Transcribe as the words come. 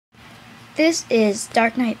This is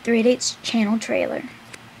Dark Knight 3/8's channel trailer.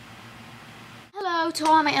 Hello to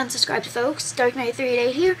all my unsubscribed folks, Dark Knight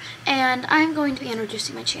 3/8 here, and I'm going to be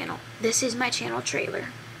introducing my channel. This is my channel trailer.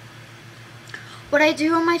 What I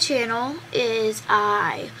do on my channel is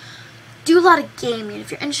I do a lot of gaming.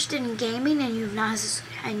 If you're interested in gaming and you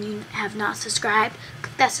have not subscribed,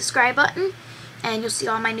 click that subscribe button and you'll see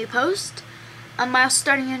all my new posts. I'm also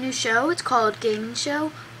starting a new show. It's called Gaming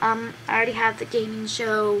Show. I already have the Gaming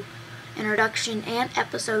Show introduction and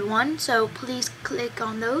episode 1, so please click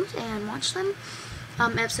on those and watch them.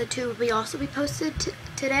 Episode 2 will also be posted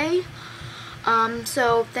today.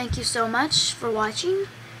 So thank you so much for watching,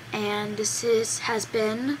 and this has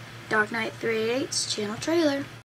been Dark Knight 3/8's channel trailer.